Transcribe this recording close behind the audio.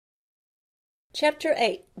Chapter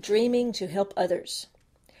 8. Dreaming to Help Others.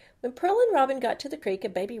 When Pearl and Robin got to the creek, a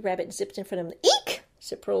baby rabbit zipped in front of them. "Eek!"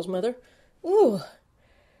 said Pearl's mother. "Ooh!"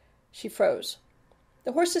 She froze.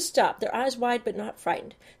 The horses stopped, their eyes wide but not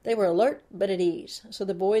frightened. They were alert but at ease, so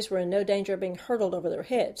the boys were in no danger of being hurtled over their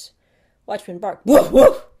heads. Watchman barked, "Woof,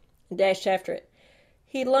 woof!" and dashed after it.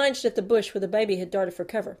 He lunged at the bush where the baby had darted for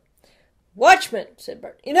cover. "Watchman," said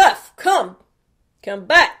Bert, "enough! Come! Come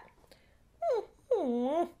back!"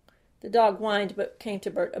 The dog whined but came to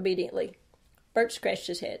Bert obediently. Bert scratched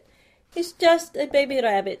his head. "It's just a baby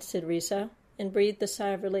rabbit," said Risa, and breathed a sigh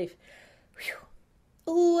of relief. "Whew!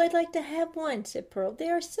 Oh, I'd like to have one," said Pearl. "They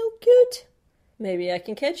are so cute." "Maybe I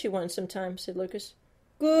can catch you one sometime," said Lucas.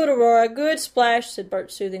 "Good, Aurora, good Splash," said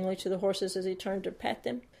Bert soothingly to the horses as he turned to pat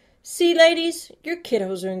them. "See, ladies, your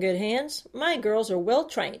kiddos are in good hands. My girls are well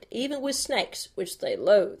trained, even with snakes, which they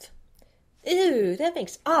loathe." "Ew, that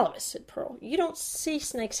makes all of us," said Pearl. "You don't see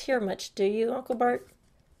snakes here much, do you, Uncle Bert?"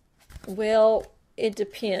 "Well, it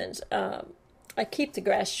depends. I keep the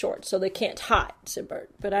grass short so they can't hide," said Bert.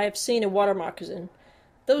 "But I have seen a water moccasin.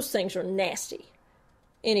 Those things are nasty.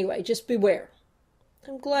 Anyway, just beware."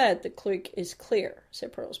 "I'm glad the creek is clear,"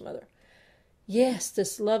 said Pearl's mother. "Yes,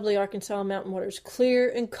 this lovely Arkansas mountain water is clear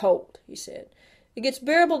and cold," he said. "It gets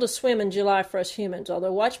bearable to swim in July for us humans,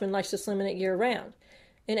 although Watchman likes to swim in it year-round.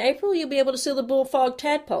 In April, you'll be able to see the bullfrog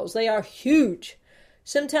tadpoles. They are huge.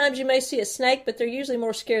 Sometimes you may see a snake, but they're usually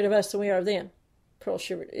more scared of us than we are of them." Pearl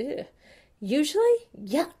shivered. "Ew. Usually?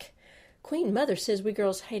 Yuck. Queen Mother says we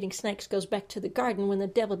girls hating snakes goes back to the garden when the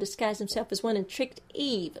devil disguised himself as one and tricked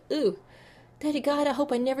Eve. Ooh. Daddy God, I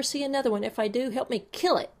hope I never see another one. If I do, help me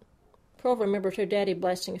kill it." Pearl remembered her daddy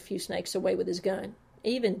blasting a few snakes away with his gun.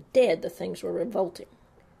 Even dead, the things were revolting.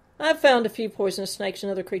 "I've found a few poisonous snakes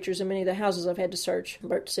and other creatures in many of the houses I've had to search,"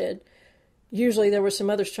 Bert said. "Usually there were some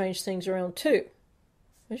other strange things around, too."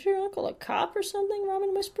 "Was your uncle a cop or something?"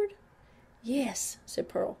 Robin whispered. "Yes," said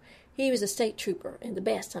Pearl. "He was a state trooper, and the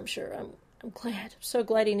best, I'm sure. I'm glad. I'm so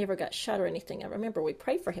glad he never got shot or anything. I remember we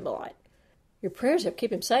prayed for him a lot." "Your prayers have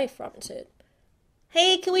kept him safe," Robin said.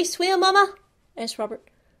 "Hey, can we swim, Mama?" asked Robert.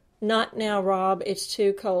 "Not now, Rob. It's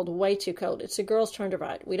too cold, way too cold. It's the girls' turn to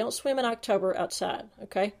ride. We don't swim in October outside,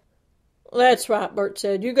 okay?" "That's right," Bert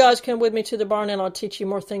said. "You guys come with me to the barn and I'll teach you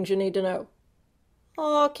more things you need to know."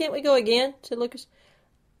 "Oh, can't we go again?" said Lucas.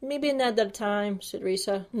 "Maybe another time," said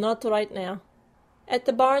Risa. "Not right now." At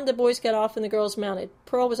the barn, the boys got off and the girls mounted.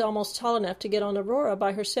 Pearl was almost tall enough to get on Aurora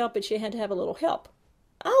by herself, but she had to have a little help.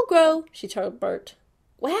 "I'll grow," she told Bert.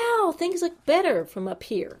 "Wow, things look better from up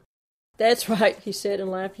here." "That's right," he said and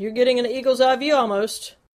laughed. "You're getting an eagle's eye view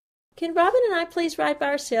almost." "Can Robin and I please ride by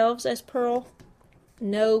ourselves?" asked Pearl.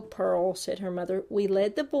 "No, Pearl," said her mother. "We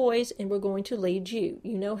led the boys, and we're going to lead you.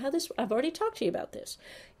 You know how this... I've already talked to you about this.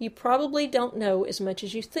 You probably don't know as much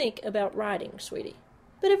as you think about riding, sweetie."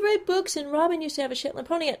 "But I've read books, and Robin used to have a Shetland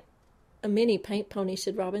pony." "A mini paint pony,"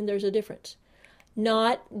 said Robin. "There's a difference."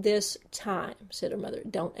 "Not this time," said her mother.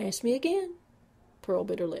 "Don't ask me again." Pearl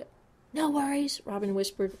bit her lip. "No worries," Robin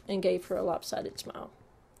whispered, and gave her a lopsided smile.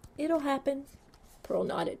 "It'll happen." Pearl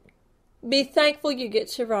nodded. "Be thankful you get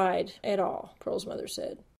to ride at all," Pearl's mother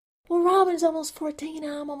said. "Well, Robin's almost 14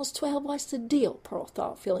 and I'm almost 12. What's the deal?" Pearl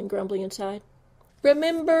thought, feeling grumbly inside.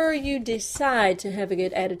 "Remember, you decide to have a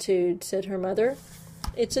good attitude," said her mother.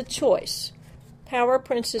 "It's a choice. Power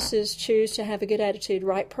princesses choose to have a good attitude,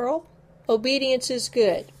 right, Pearl? Obedience is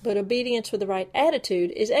good, but obedience with the right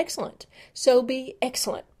attitude is excellent. So be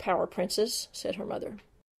excellent, Power Princess," said her mother.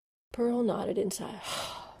 Pearl nodded and sighed.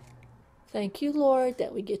 "Thank you, Lord,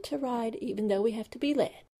 that we get to ride, even though we have to be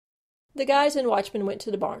led." The guys and Watchman went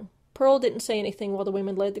to the barn. Pearl didn't say anything while the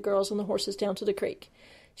women led the girls and the horses down to the creek.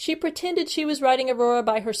 She pretended she was riding Aurora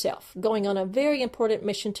by herself, going on a very important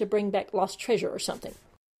mission to bring back lost treasure or something.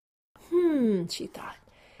 She thought.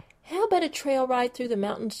 How about a trail ride through the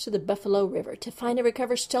mountains to the Buffalo River to find and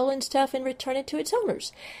recover stolen stuff and return it to its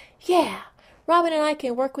owners? Yeah, Robin and I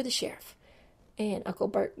can work with the sheriff. And Uncle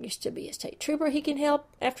Bert used to be a state trooper. He can help.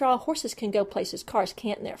 After all, horses can go places cars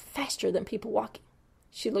can't, and they're faster than people walking.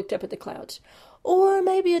 She looked up at the clouds. Or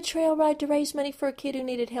maybe a trail ride to raise money for a kid who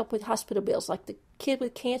needed help with hospital bills, like the kid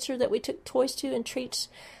with cancer that we took toys to and treats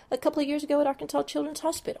a couple of years ago at Arkansas Children's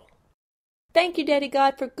Hospital. "Thank you, Daddy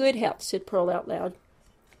God, for good health," said Pearl out loud.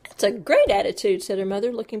 "That's a great attitude," said her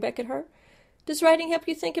mother, looking back at her. "Does riding help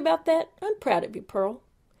you think about that? I'm proud of you, Pearl."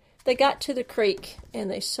 They got to the creek,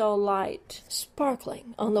 and they saw light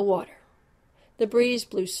sparkling on the water. The breeze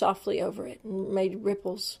blew softly over it and made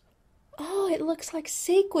ripples. "Oh, it looks like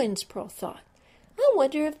sequins," Pearl thought. "I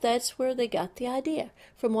wonder if that's where they got the idea,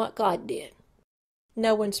 from what God did."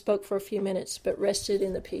 No one spoke for a few minutes, but rested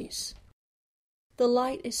in the peace. "The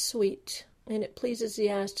light is sweet," And it pleases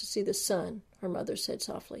the eyes to see the sun, her mother said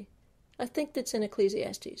softly. I think that's in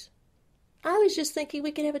Ecclesiastes. I was just thinking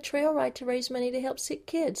we could have a trail ride to raise money to help sick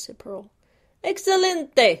kids, said Pearl.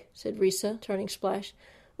 Excelente, said Risa, turning Splash.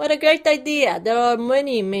 What a great idea. There are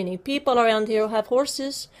many people around here who have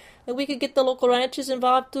horses, and we could get the local ranches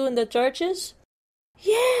involved too in the churches.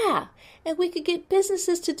 Yeah, and we could get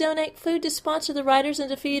businesses to donate food to sponsor the riders and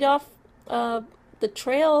to feed off the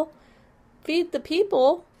trail, feed the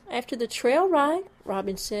people after the trail ride,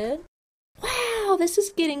 Robin said. Wow, this is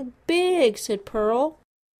getting big, said Pearl.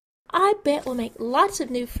 I bet we'll make lots of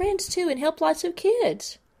new friends, too, and help lots of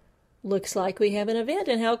kids. Looks like we have an event,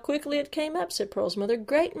 and how quickly it came up, said Pearl's mother.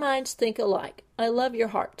 Great minds think alike. I love your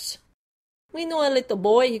hearts. We know a little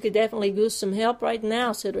boy who could definitely use some help right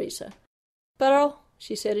now, said Risa. Pearl,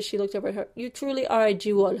 she said as she looked over at her, you truly are a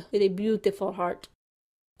jewel with a beautiful heart.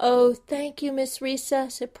 Oh, thank you, Miss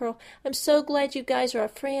Risa, said Pearl. I'm so glad you guys are our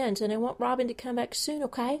friends, and I want Robin to come back soon,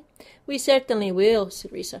 okay? We certainly will, said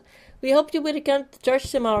Risa. We hope you will come to church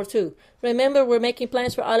tomorrow, too. Remember, we're making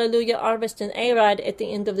plans for Alleluia Harvest and A-Ride at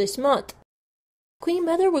the end of this month. Queen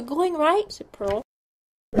Mother, we're going, right? Said Pearl.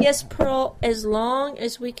 Yes, Pearl, as long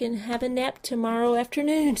as we can have a nap tomorrow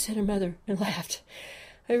afternoon, said her mother, and laughed.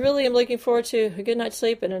 I really am looking forward to a good night's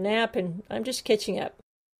sleep and a nap, and I'm just catching up.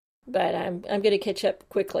 But I'm going to catch up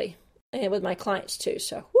quickly, and with my clients, too,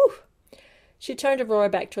 so, whew. She turned Aurora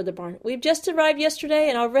back toward the barn. We've just arrived yesterday,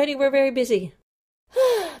 and already we're very busy.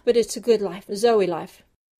 But it's a good life, a Zoe life.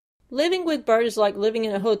 Living with Bert is like living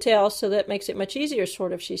in a hotel, so that makes it much easier,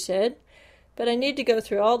 sort of, she said. But I need to go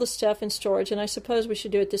through all the stuff in storage, and I suppose we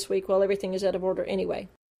should do it this week while everything is out of order anyway.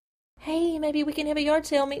 Hey, maybe we can have a yard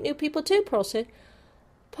sale and meet new people too, Pearl said.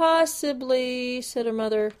 Possibly, said her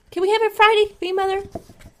mother. Can we have it Friday, Queen Mother?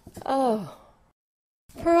 Oh.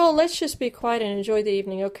 Pearl, let's just be quiet and enjoy the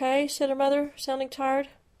evening, okay? Said her mother, sounding tired.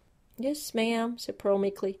 Yes, ma'am, said Pearl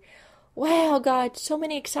meekly. Wow, God, so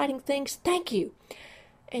many exciting things. Thank you.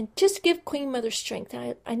 And just give Queen Mother strength.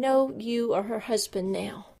 I know you are her husband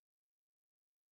now.